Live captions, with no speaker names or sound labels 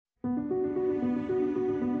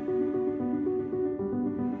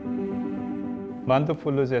Mando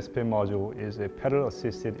Footloose SPM Module is a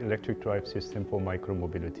pedal-assisted electric drive system for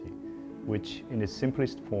micromobility, which in its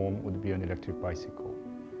simplest form would be an electric bicycle.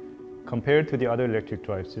 Compared to the other electric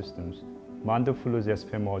drive systems, Mando Footloose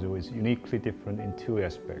SPM Module is uniquely different in two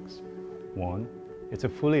aspects. One, it's a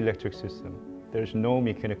fully electric system. There's no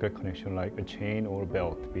mechanical connection like a chain or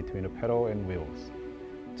belt between a pedal and wheels.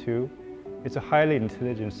 Two, it's a highly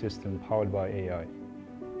intelligent system powered by AI.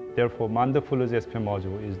 Therefore, Mando Footloose SPM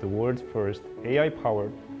Module is the world's first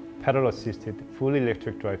AI-powered, pedal-assisted, fully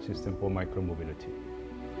electric drive system for micromobility.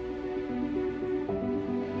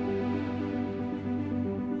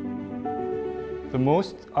 The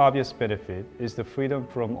most obvious benefit is the freedom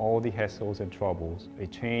from all the hassles and troubles a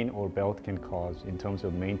chain or belt can cause in terms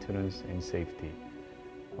of maintenance and safety.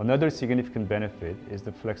 Another significant benefit is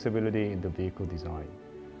the flexibility in the vehicle design.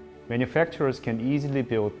 Manufacturers can easily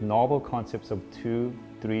build novel concepts of 2,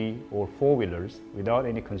 3, or 4-wheelers without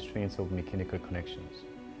any constraints of mechanical connections.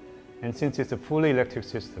 And since it's a fully electric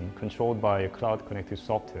system controlled by a cloud-connected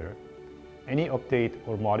software, any update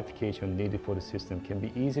or modification needed for the system can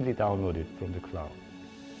be easily downloaded from the cloud.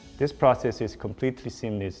 This process is completely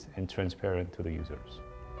seamless and transparent to the users.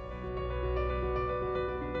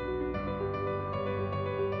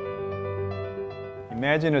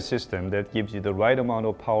 Imagine a system that gives you the right amount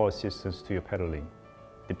of power assistance to your pedaling,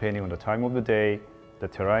 depending on the time of the day, the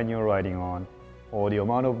terrain you're riding on, or the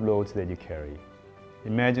amount of loads that you carry.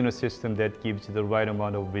 Imagine a system that gives you the right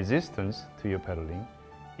amount of resistance to your pedaling,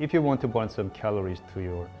 if you want to burn some calories to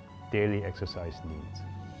your daily exercise needs.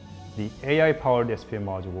 The AI-powered SPM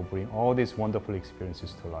module will bring all these wonderful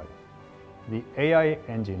experiences to life. The AI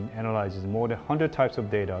engine analyzes more than 100 types of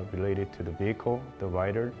data related to the vehicle, the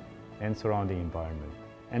rider, and surrounding environment.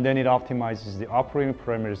 And then it optimizes the operating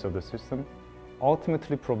parameters of the system,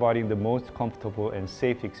 ultimately providing the most comfortable and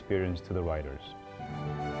safe experience to the riders.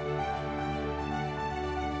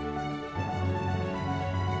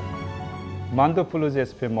 Mando Footloose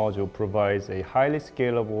SPM Module provides a highly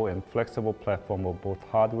scalable and flexible platform of both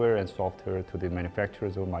hardware and software to the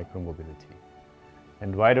manufacturers of micromobility.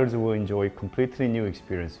 And riders will enjoy completely new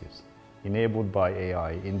experiences enabled by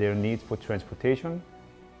AI in their needs for transportation,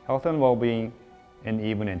 health and well-being, and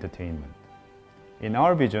even entertainment. In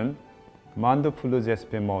our vision, Mando Footloose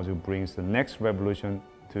SPM Module brings the next revolution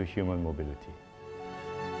to human mobility.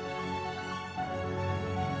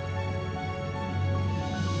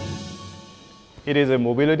 It is a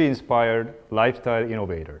mobility-inspired lifestyle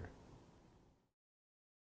innovator.